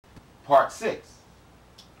Part 6.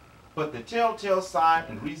 But the telltale sign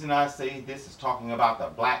and reason I say this is talking about the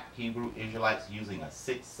black Hebrew Israelites using a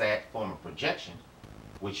six-sad form of projection,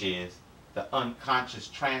 which is the unconscious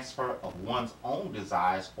transfer of one's own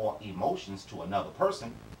desires or emotions to another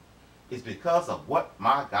person, is because of what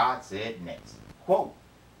my God said next. Quote,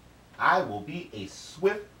 I will be a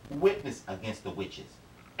swift witness against the witches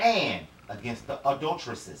and against the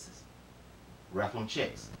adulteresses, Rephaim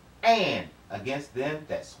chicks, and against them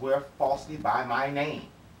that swear falsely by my name,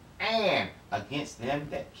 and against them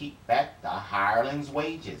that keep back the hireling's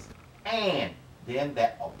wages, and them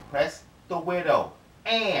that oppress the widow,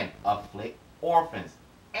 and afflict orphans,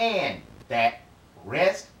 and that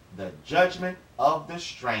wrest the judgment of the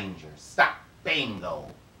stranger. Stop. Bingo.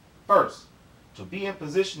 First, to be in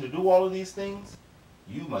position to do all of these things,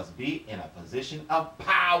 you must be in a position of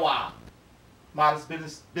power. Modest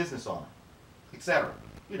business owner, etc.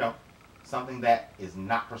 You know, something that is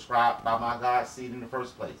not prescribed by my God's seed in the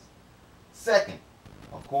first place. Second,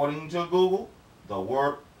 according to Google, the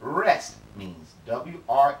word rest means,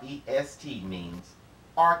 W-R-E-S-T, means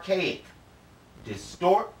archaic.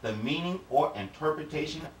 Distort the meaning or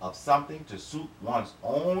interpretation of something to suit one's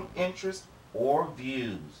own interest or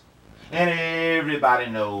views. And everybody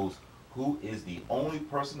knows who is the only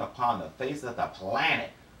person upon the face of the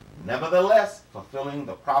planet, nevertheless fulfilling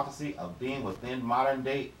the prophecy of being within modern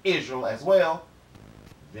day Israel as well.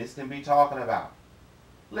 This can be talking about.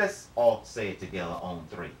 Let's all say it together on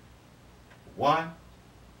 3. 1,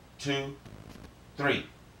 2, 3.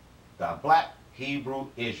 The black Hebrew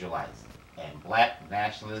Israelites and black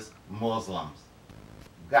nationalist Muslims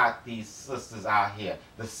got these sisters out here,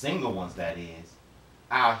 the single ones that is,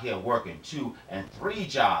 out here working 2 and 3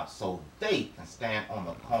 jobs so they can stand on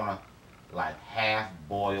the corner like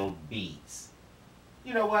half-boiled beets.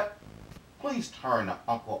 You know what? Please turn to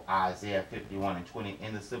Uncle Isaiah 51 and 20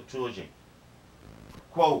 in the Septuagint.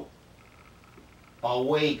 Quote,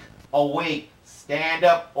 awake, awake, stand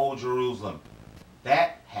up, O Jerusalem,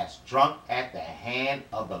 that hast drunk at the hand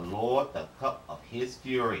of the Lord the cup of his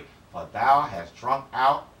fury. For thou hast drunk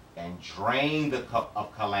out and drained the cup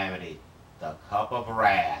of calamity, the cup of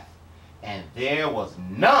wrath. And there was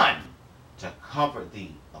none to comfort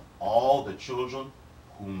thee of all the children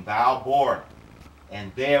whom thou bore.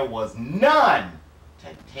 And there was none to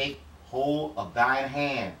take hold of thine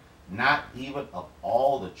hand, not even of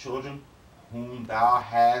all the children whom thou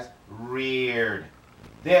hast reared.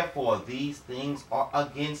 Therefore these things are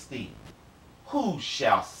against thee. Who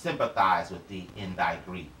shall sympathize with thee in thy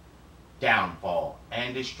grief? Downfall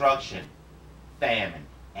and destruction, famine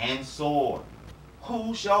and sword.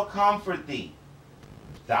 Who shall comfort thee?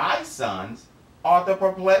 Thy sons are the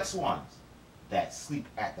perplexed ones that sleep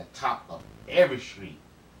at the top of every street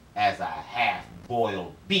as a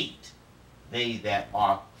half-boiled beet. They that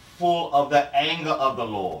are full of the anger of the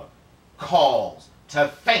Lord, caused to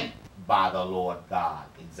faint by the Lord God.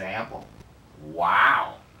 Example.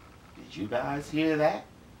 Wow. Did you guys hear that?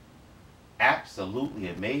 Absolutely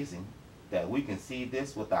amazing that we can see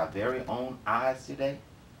this with our very own eyes today.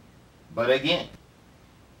 But again,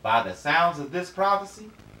 by the sounds of this prophecy,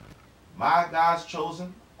 my God's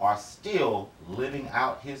chosen are still living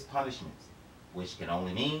out his punishments, which can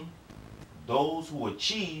only mean those who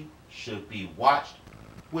achieve should be watched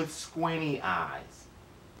with squinty eyes.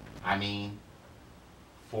 I mean,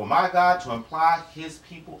 for my God to imply his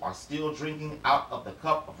people are still drinking out of the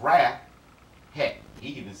cup of wrath, heck, he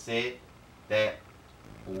even said that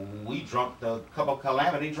we drunk the cup of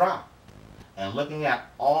calamity dry. And looking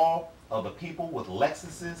at all of the people with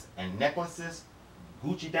Lexuses and necklaces,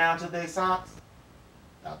 Gucci down to their socks,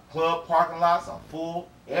 the club parking lots are full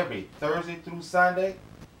every Thursday through Sunday.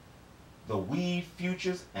 The weed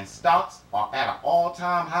futures and stocks are at an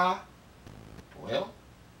all-time high. Well,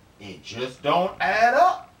 it just don't add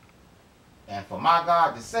up. And for my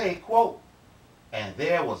God to say, quote, and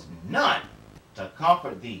there was none to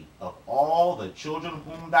comfort thee of all the children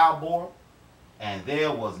whom thou bore, and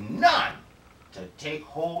there was none to take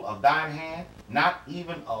hold of thine hand, not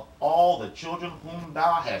even of all the children whom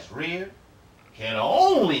thou hast reared, can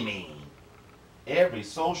only mean every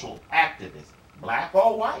social activist, black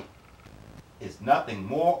or white, is nothing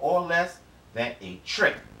more or less than a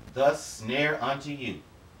trick, thus snare unto you.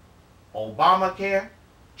 Obamacare,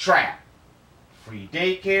 trap. Free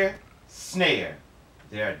daycare, snare.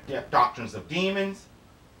 Their doctrines of demons,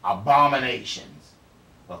 abominations.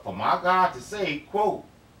 But for my God to say, quote,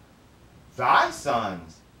 thy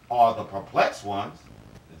sons are the perplexed ones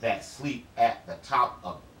that sleep at the top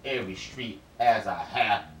of every street as a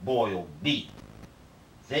half-boiled beet.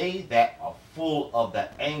 They that are full of the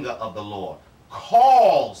anger of the Lord,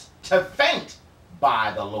 caused to faint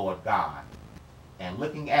by the Lord God. And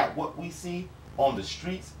looking at what we see on the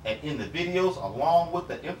streets and in the videos, along with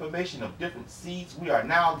the information of different seeds we are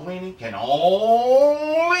now gleaning, can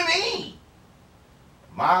only mean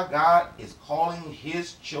my God is calling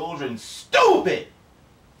his children stupid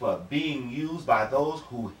for being used by those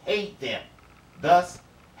who hate them, thus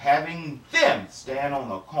having them stand on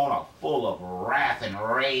the corner full of wrath and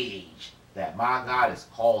rage that my God is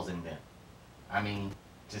causing them. I mean,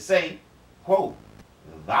 to say, quote,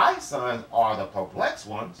 thy sons are the perplexed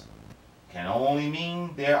ones, can only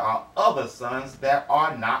mean there are other sons that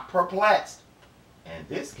are not perplexed. In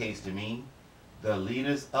this case, to mean the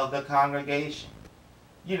leaders of the congregation.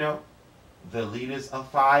 You know, the leaders of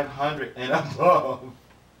 500 and above.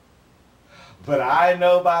 But I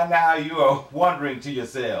know by now you are wondering to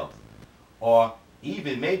yourselves, or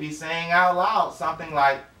even maybe saying out loud something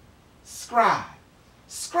like, Scribe,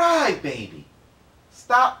 Scribe, baby,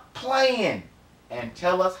 stop playing and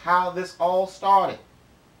tell us how this all started.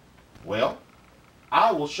 Well,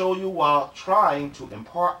 I will show you while trying to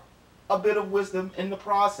impart a bit of wisdom in the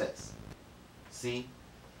process. See,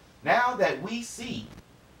 now that we see,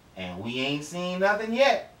 and we ain't seen nothing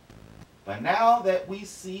yet, but now that we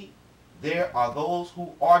see there are those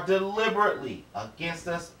who are deliberately against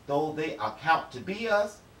us, though they account to be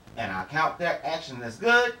us, and account their action as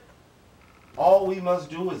good, all we must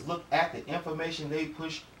do is look at the information they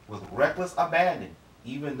push with reckless abandon,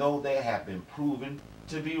 even though they have been proven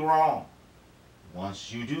to be wrong.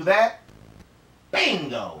 Once you do that,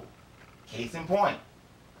 bingo! Case in point,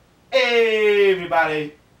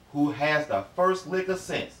 everybody who has the first lick of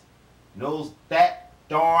sense knows that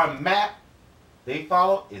darn map they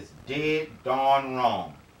follow is dead darn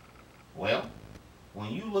wrong. Well,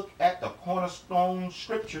 when you look at the cornerstone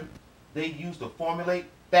scripture they use to formulate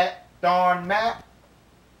that darn map,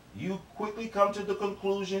 you quickly come to the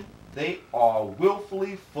conclusion they are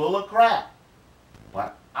willfully full of crap.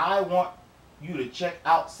 But I want you to check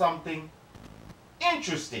out something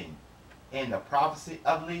interesting in the prophecy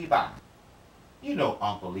of Levi. You know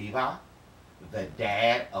Uncle Levi, the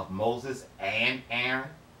dad of Moses and Aaron,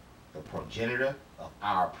 the progenitor of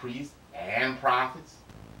our priests and prophets.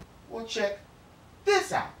 Well, check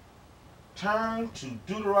this out. Turn to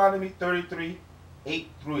Deuteronomy 33, 8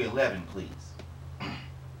 through 11, please.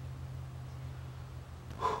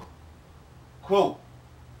 Quote,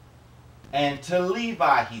 and to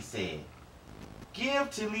Levi he said, give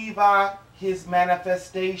to Levi his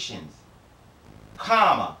manifestations,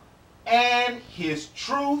 comma, and his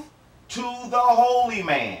truth to the holy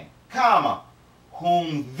man, comma,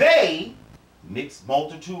 whom they, mixed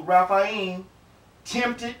multitude Raphaim,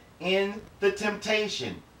 tempted in the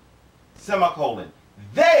temptation, semicolon,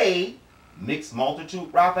 they, mixed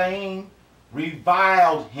multitude Raphaim,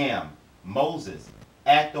 reviled him, Moses,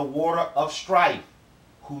 at the water of strife,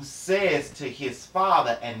 who says to his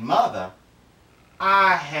father and mother,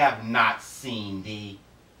 I have not seen thee.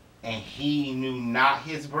 And he knew not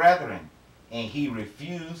his brethren, and he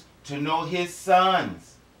refused to know his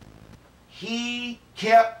sons. He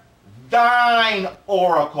kept thine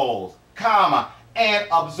oracles, comma, and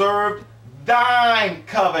observed thine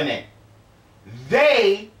covenant.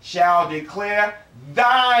 They shall declare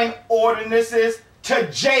thine ordinances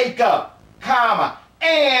to Jacob, comma,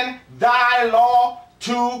 and thy law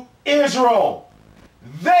to Israel.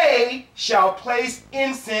 They shall place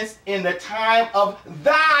incense in the time of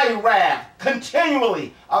thy wrath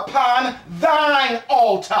continually upon thine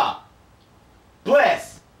altar.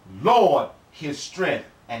 Bless, Lord, his strength,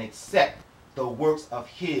 and accept the works of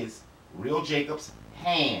his, real Jacob's,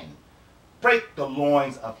 hand. Break the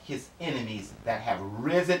loins of his enemies that have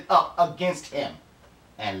risen up against him,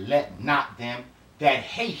 and let not them that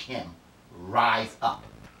hate him rise up.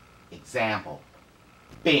 Example,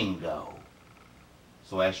 bingo.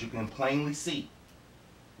 So as you can plainly see,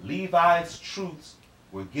 Levi's truths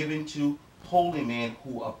were given to holy men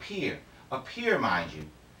who appear, mind you,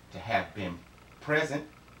 to have been present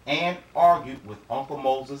and argued with Uncle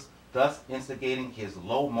Moses, thus instigating his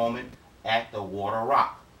low moment at the water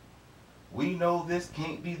rock. We know this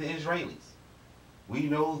can't be the Israelis. We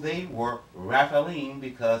know they were Raphaim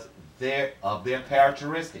because of their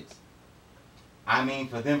characteristics. I mean,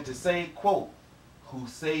 for them to say, quote, who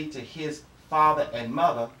say to his father and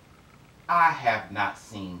mother, I have not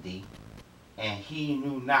seen thee, and he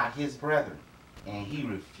knew not his brethren, and he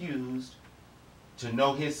refused to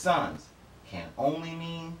know his sons, can only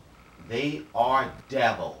mean they are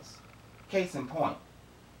devils. Case in point,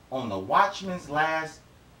 on the Watchman's last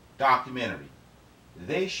documentary,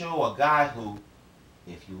 they show a guy who,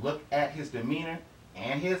 if you look at his demeanor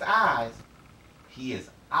and his eyes, he is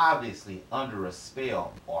obviously under a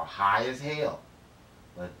spell or high as hell.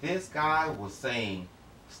 But this guy was saying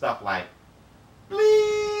stuff like,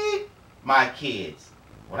 bleep my kids.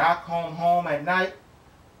 When I come home at night,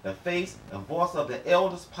 the face and voice of the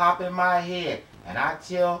elders pop in my head, and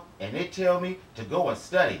they tell me to go and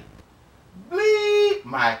study. Bleep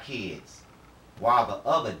my kids, while the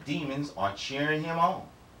other demons are cheering him on.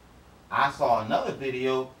 I saw another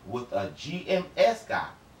video with a GMS guy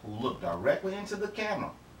who looked directly into the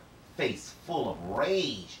camera, face full of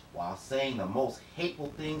rage, while saying the most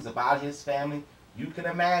hateful things about his family you can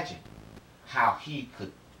imagine. How he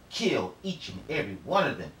could kill each and every one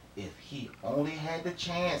of them if he only had the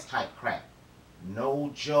chance type crap.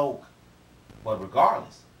 No joke. But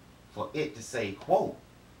regardless, for it to say, quote,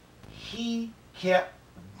 he kept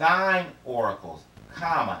thine oracles,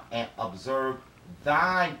 comma, and observed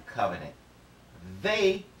thine covenant.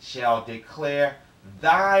 They shall declare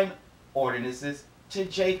thine ordinances to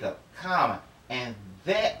Jacob, comma, and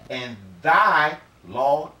thy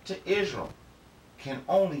law to Israel. Can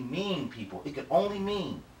only mean, people, it can only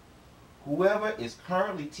mean whoever is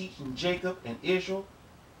currently teaching Jacob and Israel,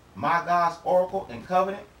 my God's oracle and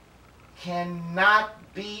covenant, cannot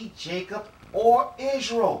be Jacob or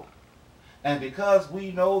Israel. And because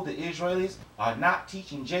we know the Israelis are not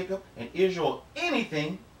teaching Jacob and Israel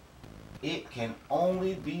anything, it can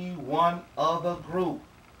only be one other group.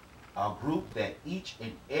 A group that each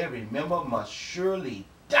and every member must surely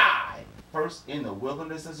die first in the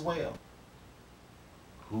wilderness as well.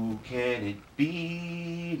 Who can it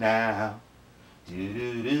be now?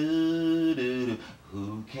 Do-do-do-do-do.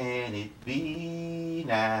 Who can it be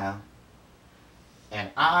now? And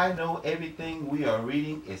I know everything we are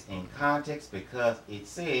reading is in context because it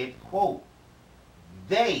said, quote,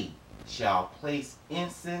 they shall place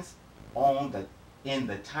incense in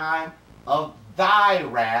the time of thy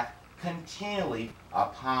wrath continually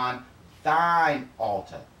upon thine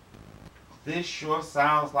altar. This sure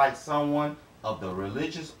sounds like someone of the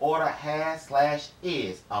religious order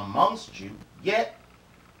has/is amongst you, yet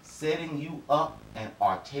setting you up and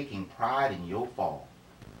are taking pride in your fall.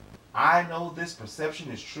 I know this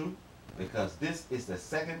perception is true because this is the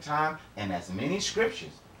second time in as many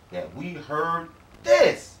scriptures that we heard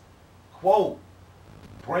this, quote,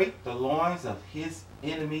 break the loins of his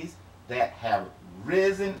enemies that have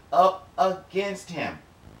risen up against him,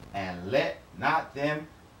 and let not them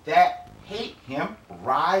that hate him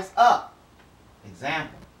rise up.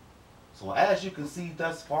 Example. So as you can see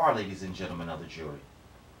thus far, ladies and gentlemen of the jury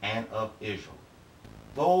and of Israel,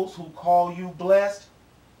 those who call you blessed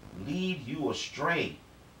lead you astray.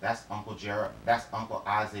 That's Uncle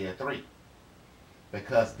Isaiah 3.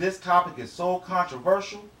 Because this topic is so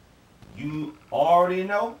controversial, you already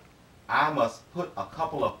know I must put a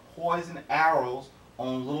couple of poison arrows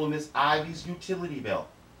on little Miss Ivy's utility belt.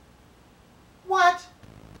 What?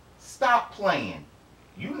 Stop playing.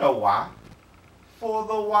 You know why. For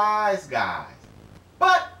the wise guys.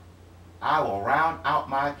 But I will round out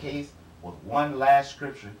my case with one last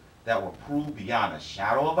scripture that will prove beyond a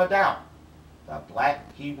shadow of a doubt the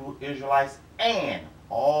black Hebrew Israelites and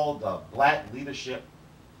all the black leadership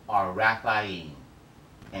are Raphaim.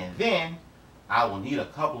 And then I will need a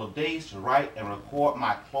couple of days to write and record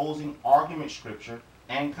my closing argument scripture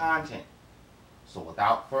and content. So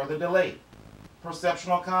without further delay,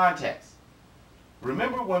 perceptual context.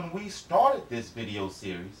 Remember when we started this video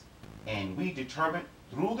series and we determined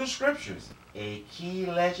through the scriptures a key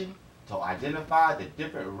legend to identify the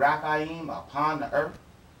different Raphaim upon the earth?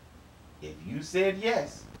 If you said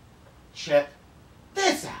yes, check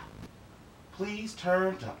this out. Please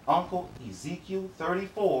turn to Uncle Ezekiel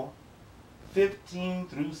 34, 15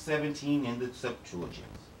 through 17 in the Septuagint.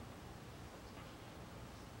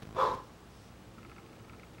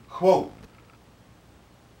 Quote,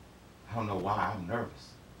 I don't know why I'm nervous.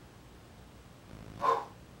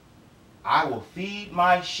 I will feed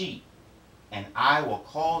my sheep, and I will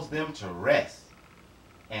cause them to rest,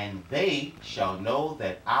 and they shall know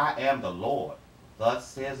that I am the Lord. Thus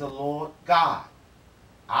says the Lord God.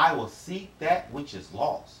 I will seek that which is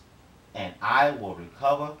lost, and I will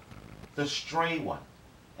recover the stray one,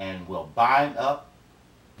 and will bind up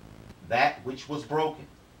that which was broken,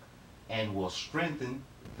 and will strengthen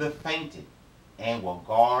the fainted, and will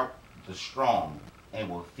guard the strong, and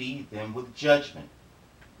will feed them with judgment.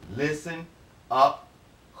 Listen up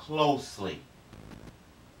closely.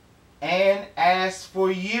 And as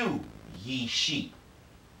for you, ye sheep,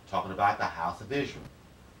 talking about the house of Israel,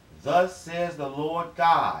 thus says the Lord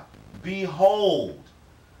God, behold,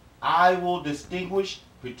 I will distinguish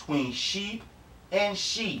between sheep and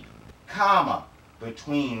sheep, comma,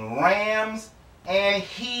 between rams and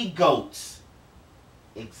he-goats.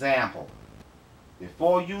 Example,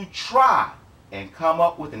 before you try and come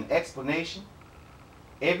up with an explanation,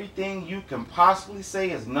 everything you can possibly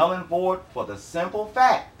say is null and void for the simple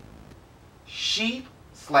fact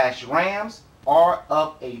sheep/rams are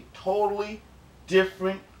of a totally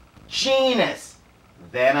different genus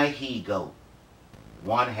than a he-goat.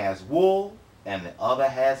 One has wool and the other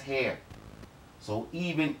has hair. So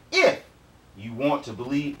even if you want to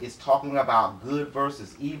believe it's talking about good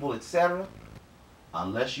versus evil, etc.,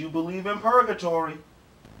 unless you believe in purgatory,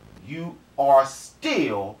 you are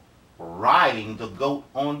still riding the goat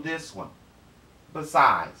on this one.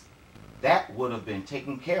 Besides, that would have been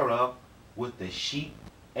taken care of with the sheep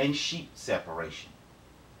and sheep separation.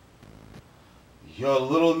 Your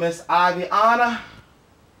little Miss Iviana,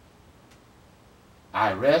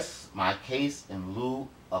 I rest my case in lieu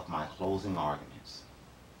of my closing argument.